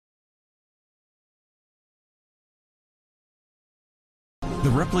The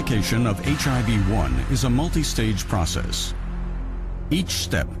replication of HIV-1 is a multi-stage process. Each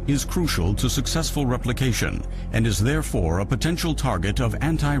step is crucial to successful replication and is therefore a potential target of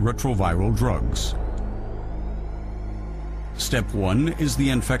antiretroviral drugs. Step 1 is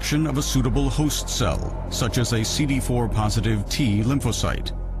the infection of a suitable host cell, such as a CD4-positive T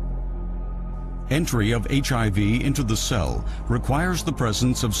lymphocyte. Entry of HIV into the cell requires the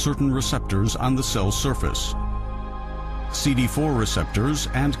presence of certain receptors on the cell surface. CD4 receptors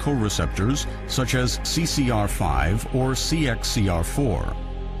and co-receptors such as CCR5 or CXCR4.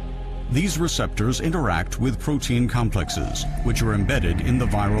 These receptors interact with protein complexes, which are embedded in the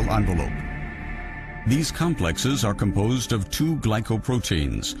viral envelope. These complexes are composed of two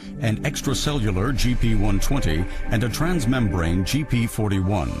glycoproteins, an extracellular GP120 and a transmembrane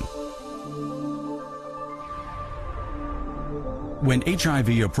GP41. When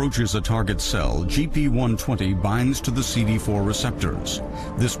HIV approaches a target cell, GP120 binds to the CD4 receptors.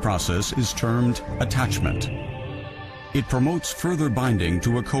 This process is termed attachment. It promotes further binding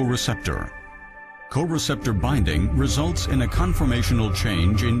to a co-receptor. Co-receptor binding results in a conformational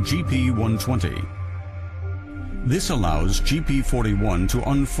change in GP120. This allows GP41 to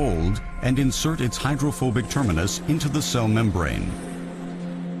unfold and insert its hydrophobic terminus into the cell membrane.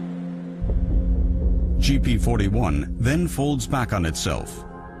 GP41 then folds back on itself.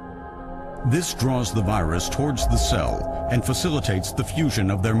 This draws the virus towards the cell and facilitates the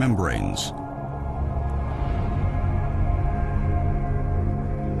fusion of their membranes.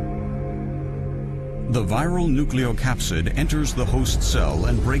 The viral nucleocapsid enters the host cell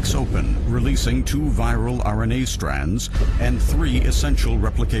and breaks open, releasing 2 viral RNA strands and 3 essential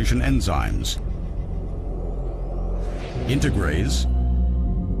replication enzymes: integrase,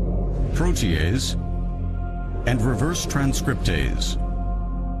 protease, and reverse transcriptase.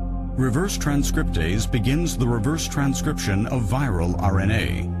 Reverse transcriptase begins the reverse transcription of viral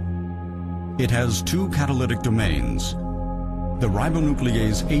RNA. It has 2 catalytic domains: the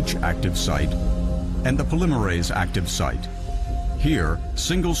ribonuclease H active site and the polymerase active site. Here,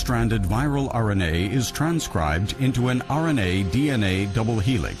 single-stranded viral RNA is transcribed into an RNA-DNA double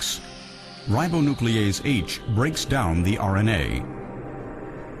helix. Ribonuclease H breaks down the RNA.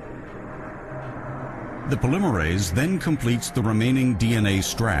 The polymerase then completes the remaining DNA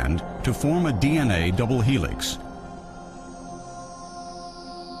strand to form a DNA double helix.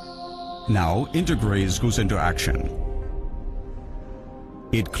 Now, integrase goes into action.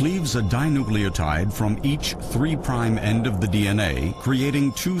 It cleaves a dinucleotide from each 3' end of the DNA,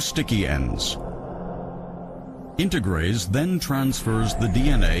 creating 2 sticky ends. Integrase then transfers the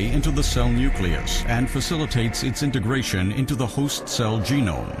DNA into the cell nucleus and facilitates its integration into the host cell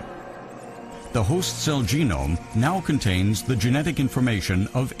genome. The host cell genome now contains the genetic information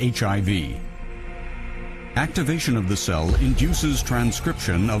of HIV. Activation of the cell induces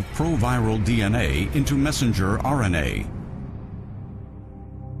transcription of proviral DNA into messenger RNA.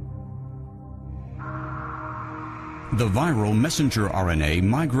 The viral messenger RNA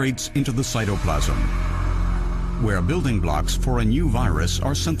migrates into the cytoplasm, where building blocks for a new virus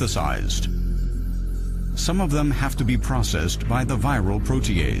are synthesized. Some of them have to be processed by the viral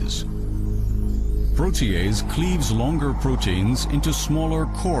protease. Protease cleaves longer proteins into smaller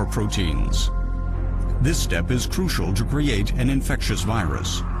core proteins. This step is crucial to create an infectious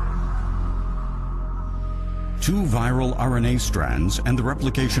virus. 2 viral RNA strands and the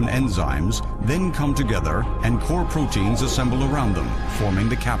replication enzymes then come together and core proteins assemble around them, forming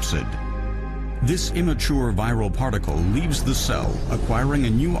the capsid. This immature viral particle leaves the cell, acquiring a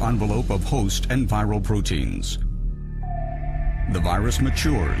new envelope of host and viral proteins. The virus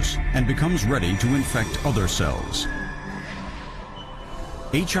matures and becomes ready to infect other cells.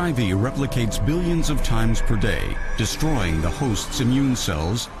 HIV replicates billions of times per day, destroying the host's immune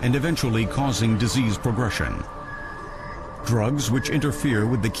cells and eventually causing disease progression. Drugs which interfere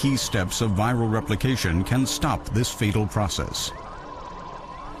with the key steps of viral replication can stop this fatal process.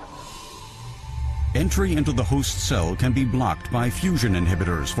 Entry into the host cell can be blocked by fusion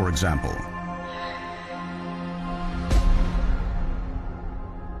inhibitors, for example.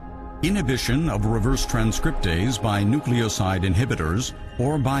 Inhibition of reverse transcriptase by nucleoside inhibitors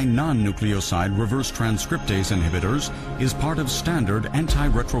or by non-nucleoside reverse transcriptase inhibitors is part of standard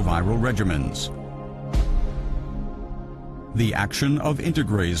antiretroviral regimens. The action of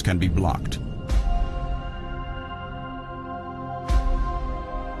integrase can be blocked.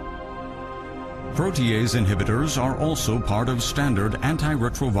 Protease inhibitors are also part of standard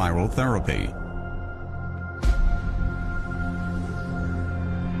antiretroviral therapy.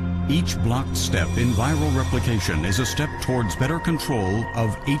 Each blocked step in viral replication is a step towards better control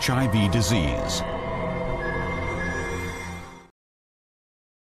of HIV disease.